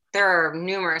there are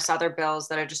numerous other bills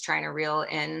that are just trying to reel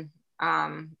in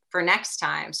for next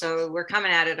time. So we're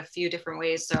coming at it a few different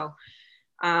ways. So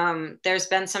there's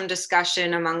been some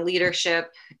discussion among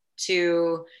leadership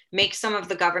to make some of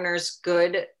the governor's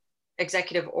good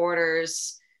executive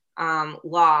orders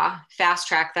law, fast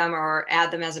track them or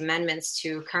add them as amendments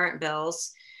to current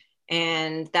bills.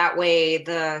 And that way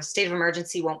the state of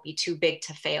emergency won't be too big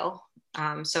to fail.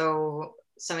 So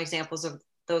some examples of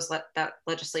that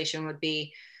legislation would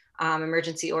be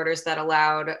emergency orders that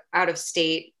allowed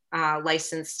out-of-state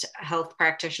licensed health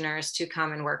practitioners to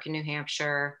come and work in New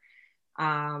Hampshire.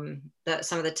 Some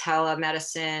of the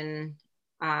telemedicine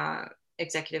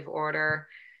executive order.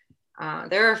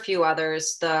 There are a few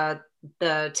others. The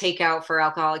takeout for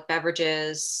alcoholic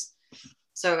beverages.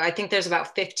 So I think there's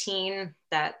about 15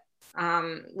 that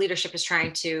leadership is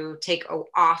trying to take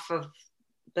off of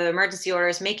the emergency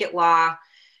orders, make it law,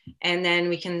 and then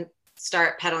we can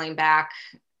start pedaling back.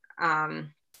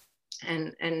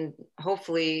 And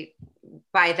hopefully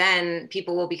by then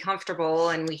people will be comfortable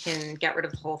and we can get rid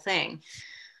of the whole thing.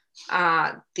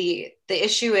 The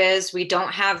issue is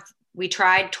we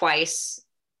tried twice.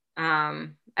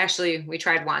 Actually, we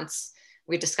tried once.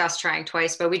 We discussed trying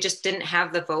twice, but we just didn't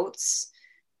have the votes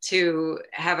to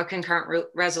have a concurrent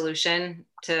resolution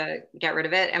to get rid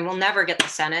of it. And we'll never get the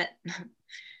Senate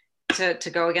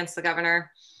to go against the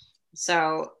governor.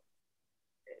 So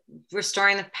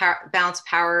restoring the balance of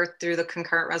power through the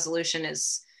concurrent resolution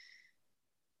it's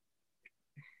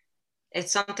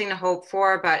something to hope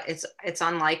for, but it's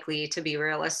unlikely to be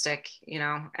realistic,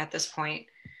 at this point.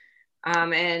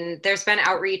 And there's been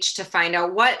outreach to find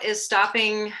out what is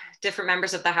stopping different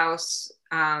members of the House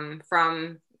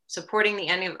from supporting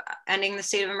the ending the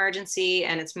state of emergency.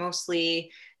 And it's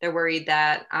mostly they're worried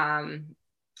that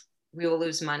we will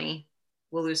lose money,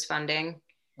 we'll lose funding,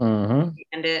 and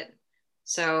it.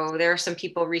 So there are some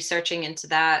people researching into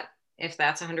that. If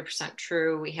that's 100%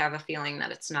 true, we have a feeling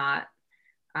that it's not,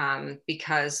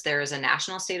 because there is a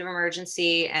national state of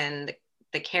emergency and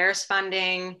the CARES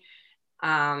funding.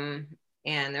 And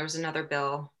there was another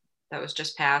bill that was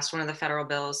just passed, one of the federal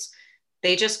bills.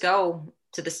 They just go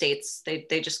to the states.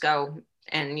 They just go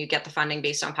and you get the funding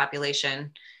based on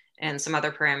population and some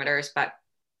other parameters, but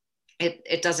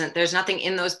it doesn't, there's nothing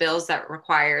in those bills that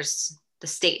requires the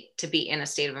state to be in a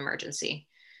state of emergency.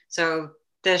 So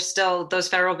there's still, those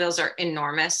federal bills are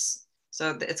enormous.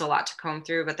 So it's a lot to comb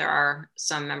through, but there are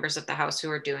some members of the House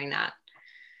who are doing that.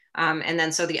 And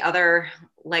then, so the other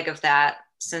leg of that,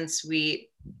 since we,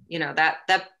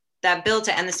 that bill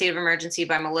to end the state of emergency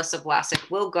by Melissa Vlasic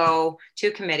will go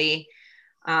to committee,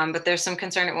 but there's some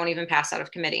concern it won't even pass out of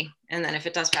committee. And then if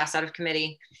it does pass out of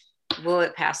committee, will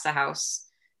it pass the House?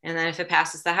 And then if it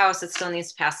passes the House, it still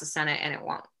needs to pass the Senate, and it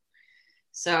won't.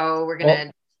 So we're going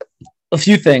to... A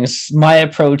few things. My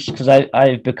approach, because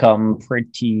I've become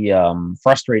pretty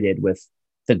frustrated with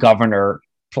the governor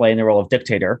playing the role of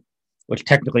dictator, which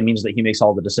technically means that he makes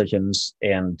all the decisions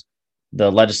and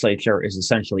the legislature is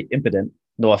essentially impotent.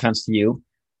 No offense to you.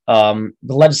 The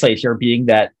legislature, being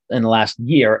that in the last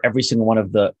year, every single one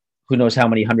of the who knows how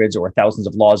many hundreds or thousands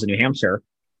of laws in New Hampshire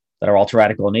that are all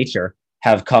tyrannical in nature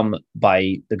have come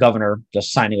by the governor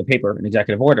just signing a paper, an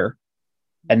executive order,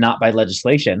 and not by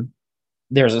legislation.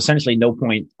 There's essentially no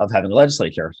point of having a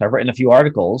legislature. So I've written a few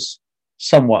articles,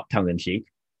 somewhat tongue-in-cheek,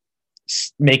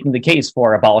 making the case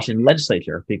for abolishing the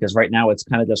legislature, because right now it's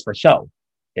kind of just for show.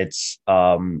 It's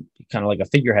kind of like a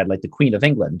figurehead, like the Queen of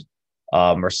England,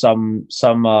 or some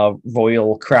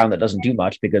royal crown that doesn't do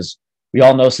much, because we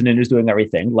all know Sununu's doing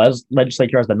everything.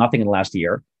 Legislature has done nothing in the last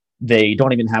year. They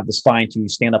don't even have the spine to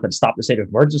stand up and stop the state of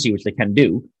emergency, which they can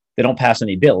do. They don't pass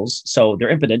any bills, so they're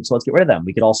impotent. So let's get rid of them.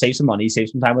 We could all save some money, save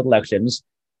some time with elections,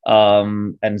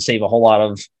 and save a whole lot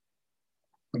of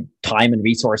time and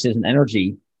resources and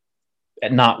energy,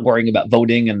 and not worrying about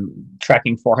voting and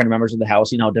tracking 400 members of the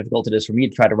House. You know how difficult it is for me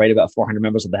to try to write about 400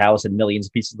 members of the House and millions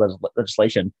of pieces of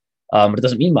legislation. But it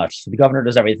doesn't mean much. So the governor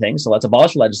does everything. So let's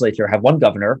abolish the legislature, have one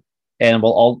governor, and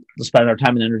we'll all spend our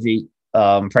time and energy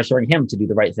pressuring him to do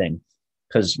the right thing.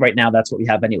 Because right now, that's what we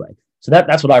have anyway. So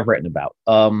that's what I've written about.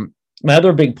 My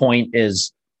other big point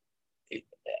is,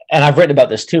 and I've written about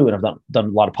this too, and I've done a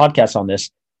lot of podcasts on this,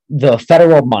 the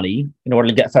federal money. In order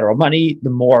to get federal money,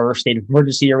 the more state of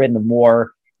emergency you're in, the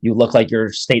more you look like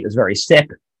your state is very sick,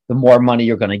 the more money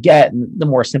you're going to get, and the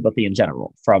more sympathy in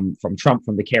general from Trump,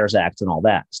 from the CARES Act and all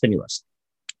that stimulus.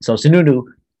 So Sununu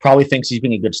probably thinks he's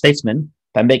being a good statesman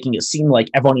by making it seem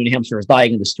like everyone in New Hampshire is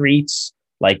dying in the streets,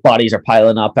 like bodies are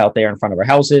piling up out there in front of our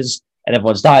houses, and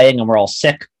everyone's dying, and we're all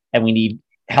sick, and we need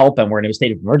help, and we're in a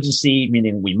state of emergency,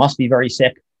 meaning we must be very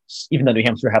sick, even though New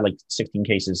Hampshire had like 16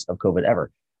 cases of COVID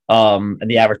ever. And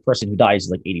the average person who dies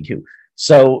is like 82.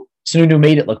 So Sununu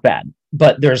made it look bad.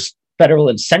 But there's federal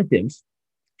incentive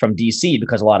from DC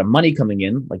because a lot of money coming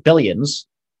in, like billions.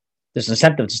 There's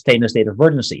incentive to stay in a state of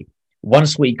emergency.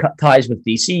 Once we cut ties with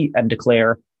DC and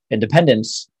declare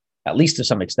independence, at least to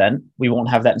some extent, we won't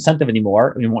have that incentive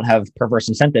anymore. We won't have perverse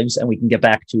incentives, and we can get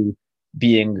back to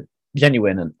being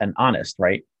genuine and honest,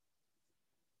 right?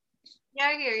 Yeah,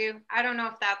 I hear you. I don't know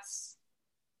if that's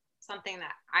something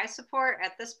that I support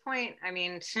at this point. I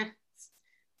mean, it's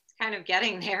kind of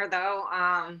getting there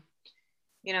though.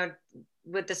 You know,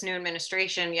 with this new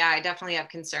administration, yeah, I definitely have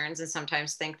concerns and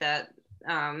sometimes think that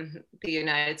the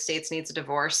United States needs a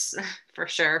divorce for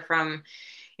sure from,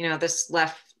 you know, this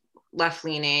left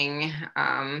leaning,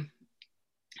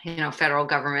 you know, federal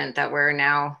government that we're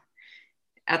now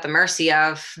at the mercy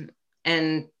of.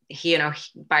 And he, you know,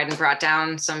 Biden brought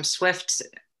down some swift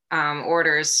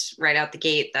orders right out the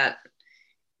gate that,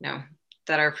 you know,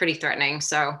 that are pretty threatening.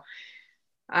 So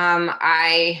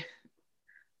I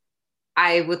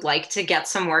would like to get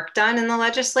some work done in the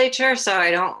legislature. So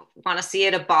I don't want to see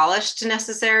it abolished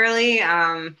necessarily,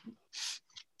 to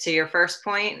your first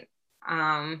point.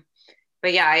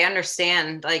 But yeah, I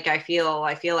understand. Like, I feel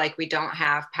like we don't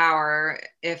have power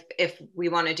if we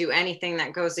want to do anything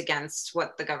that goes against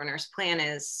what the governor's plan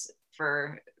is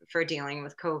for dealing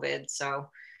with COVID. So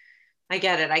I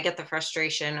get it. I get the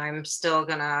frustration. I'm still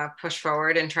gonna push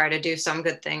forward and try to do some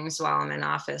good things while I'm in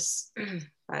office.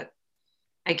 But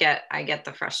I get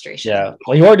the frustration. Yeah.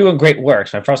 Well, you are doing great work.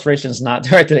 So my frustration is not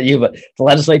directed at you, but the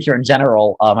legislature in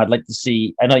general. I'd like to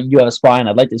see, I know you have a spine.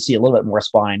 I'd like to see a little bit more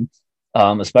spine,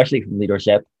 especially from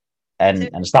leadership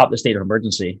and stop the state of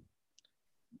emergency.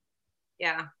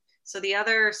 Yeah. So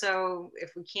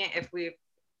if we're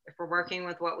working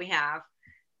with what we have,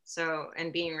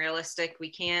 and being realistic,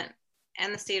 we can't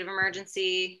end the state of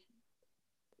emergency,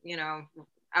 you know,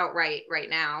 outright right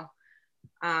now.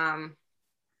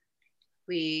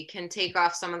 We can take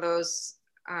off some of those.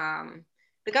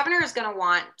 The governor is going to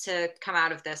want to come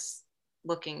out of this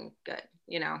looking good,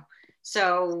 you know.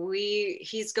 So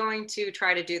he's going to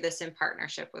try to do this in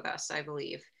partnership with us, I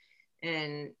believe,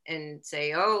 and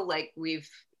say, oh, like we've,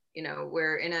 you know,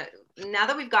 now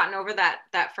that we've gotten over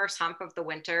that first hump of the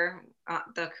winter,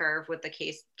 the curve with the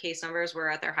case numbers were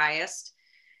at their highest.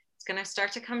 It's going to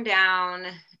start to come down,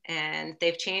 and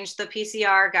they've changed the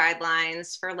PCR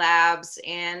guidelines for labs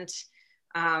and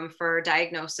for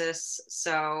diagnosis.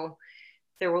 So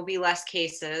there will be less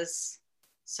cases.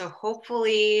 So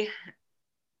hopefully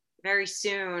very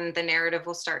soon the narrative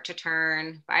will start to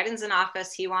turn. Biden's in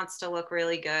office. He wants to look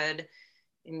really good.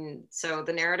 And so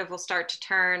the narrative will start to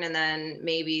turn, and then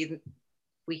maybe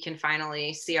we can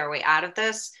finally see our way out of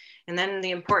this. And then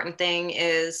the important thing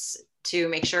is to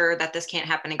make sure that this can't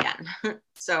happen again.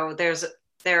 So there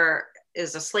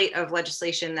is a slate of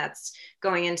legislation that's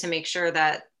going in to make sure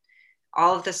that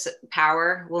all of this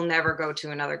power will never go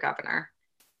to another governor,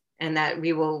 and that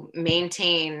we will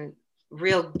maintain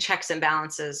real checks and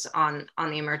balances on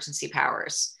the emergency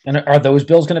powers. And are those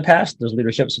bills going to pass? Does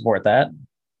leadership support that?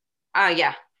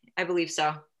 Yeah, I believe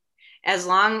so.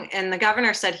 And the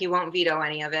governor said he won't veto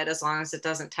any of it as long as it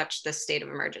doesn't touch this state of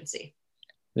emergency.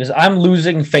 Because I'm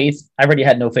losing faith. I already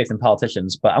had no faith in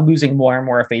politicians, but I'm losing more and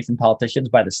more faith in politicians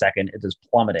by the second. It is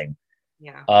plummeting.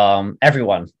 Yeah.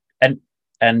 Everyone.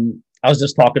 And I was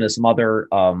just talking to some other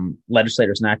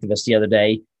legislators and activists the other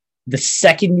day. The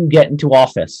second you get into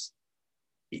office,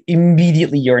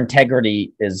 immediately your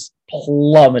integrity is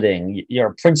plummeting.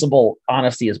 Your principled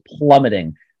honesty is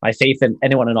plummeting. My faith in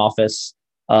anyone in office.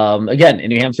 Again, in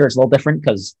New Hampshire, it's a little different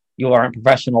because you aren't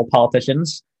professional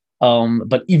politicians.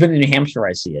 But even in New Hampshire,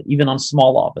 I see it. Even on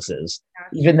small offices,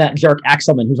 even that jerk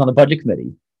Axelman, who's on the budget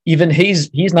committee, even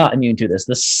he's not immune to this.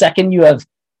 The second you have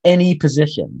any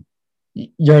position,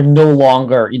 you're no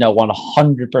longer,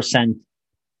 100%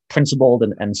 principled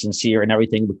and sincere and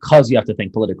everything, because you have to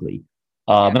think politically.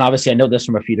 And obviously, I know this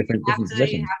from a few different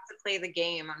positions. You have to play the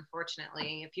game,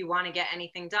 unfortunately, if you want to get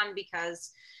anything done,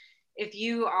 because if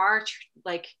you are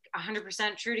like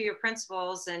 100% true to your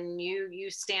principles and you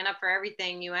stand up for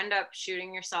everything, you end up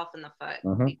shooting yourself in the foot,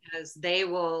 because they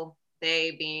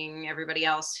being everybody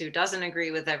else who doesn't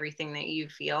agree with everything that you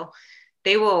feel,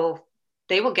 they will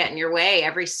get in your way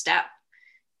every step.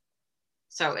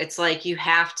 So it's like you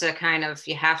have to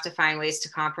find ways to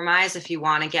compromise if you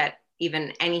want to get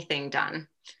even anything done.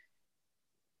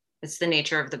 It's the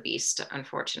nature of the beast,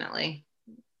 unfortunately.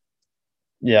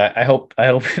 Yeah, I hope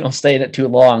you don't stay in it too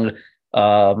long.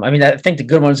 I think the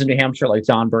good ones in New Hampshire, like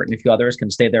John Burt and a few others,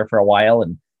 can stay there for a while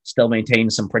and still maintain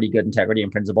some pretty good integrity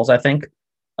and principles, I think.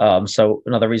 So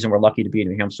another reason we're lucky to be in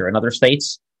New Hampshire. In other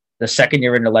states, the second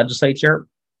you're in the legislature,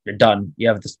 you're done. You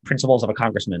have the principles of a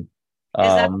congressman. Is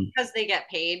that because they get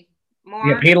paid more?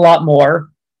 They get paid a lot more.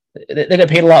 They get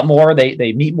paid a lot more.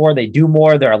 They meet more. They do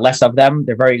more. There are less of them.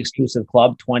 They're a very exclusive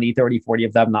club, 20, 30, 40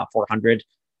 of them, not 400.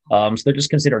 So they're just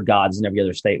considered gods in every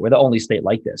other state. We're the only state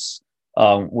like this,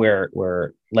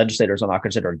 where legislators are not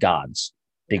considered gods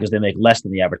because they make less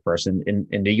than the average person.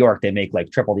 In New York, they make like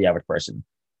triple the average person.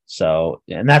 So,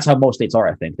 and that's how most states are.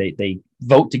 I think they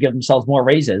vote to give themselves more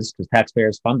raises because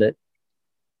taxpayers fund it.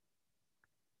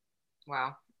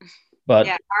 Wow. But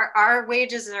yeah, our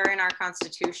wages are in our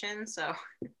Constitution, so.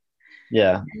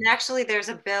 Yeah. And actually, there's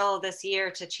a bill this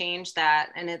year to change that,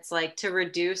 and it's like to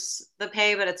reduce the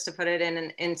pay, but it's to put it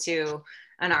into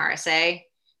an RSA.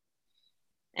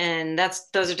 And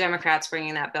those are Democrats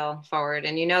bringing that bill forward.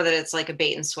 And you know that it's like a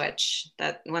bait and switch,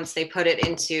 that once they put it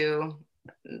into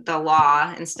the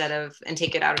law and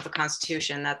take it out of the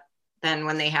Constitution, that then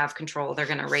when they have control, they're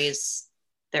going to raise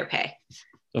their pay.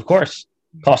 Of course,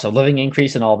 cost of living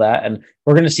increase and all that. And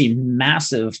we're going to see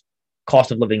massive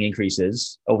cost of living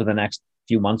increases over the next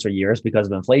few months or years because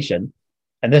of inflation.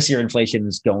 And this year, inflation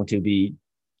is going to be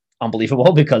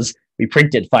unbelievable because we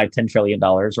printed $5-10 trillion,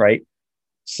 right?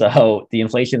 So the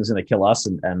inflation is going to kill us,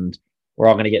 and we're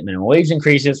all going to get minimum wage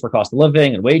increases for cost of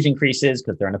living and wage increases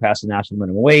because they're going to pass the national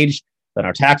minimum wage. Then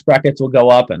our tax brackets will go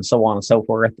up and so on and so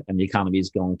forth, and the economy is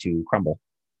going to crumble.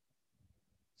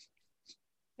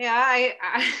 Yeah,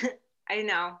 I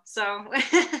know. So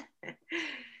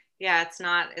yeah, it's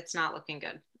not looking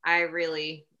good. I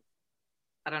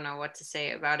don't know what to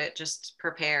say about it. Just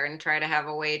prepare and try to have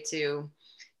a way to,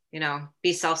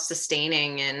 be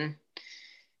self-sustaining and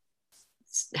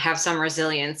have some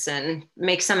resilience and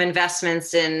make some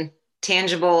investments in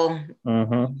tangible,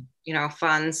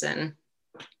 funds and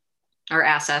or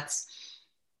assets.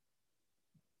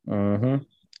 I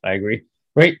agree.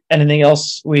 Great. Anything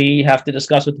else we have to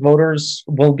discuss with the voters?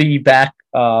 We'll be back.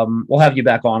 We'll have you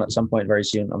back on at some point very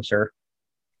soon, I'm sure.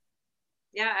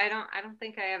 Yeah, I don't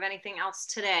think I have anything else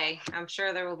today. I'm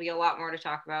sure there will be a lot more to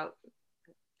talk about.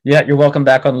 Yeah, you're welcome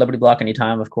back on Liberty Block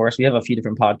anytime, of course. We have a few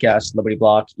different podcasts, Liberty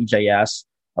Block, EJS,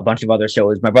 a bunch of other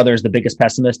shows. My brother is the biggest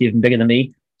pessimist, even bigger than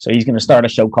me. So he's going to start a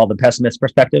show called The Pessimist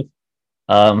Perspective.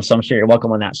 So I'm sure you're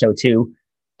welcome on that show too.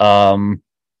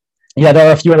 Yeah, there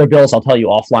are a few other bills I'll tell you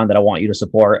offline that I want you to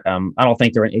support. I don't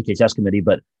think they're in HHS committee,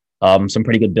 but some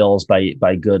pretty good bills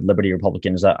by good Liberty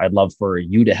Republicans that I'd love for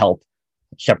you to help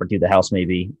shepherd through the House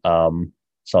maybe.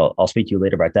 So I'll speak to you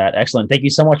later about that. Excellent. Thank you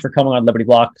so much for coming on Liberty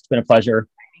Block. It's been a pleasure.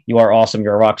 You are awesome.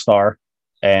 You're a rock star.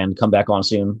 And come back on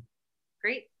soon.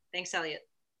 Great. Thanks, Elliot.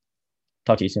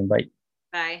 Talk to you soon. Bye.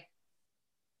 Bye.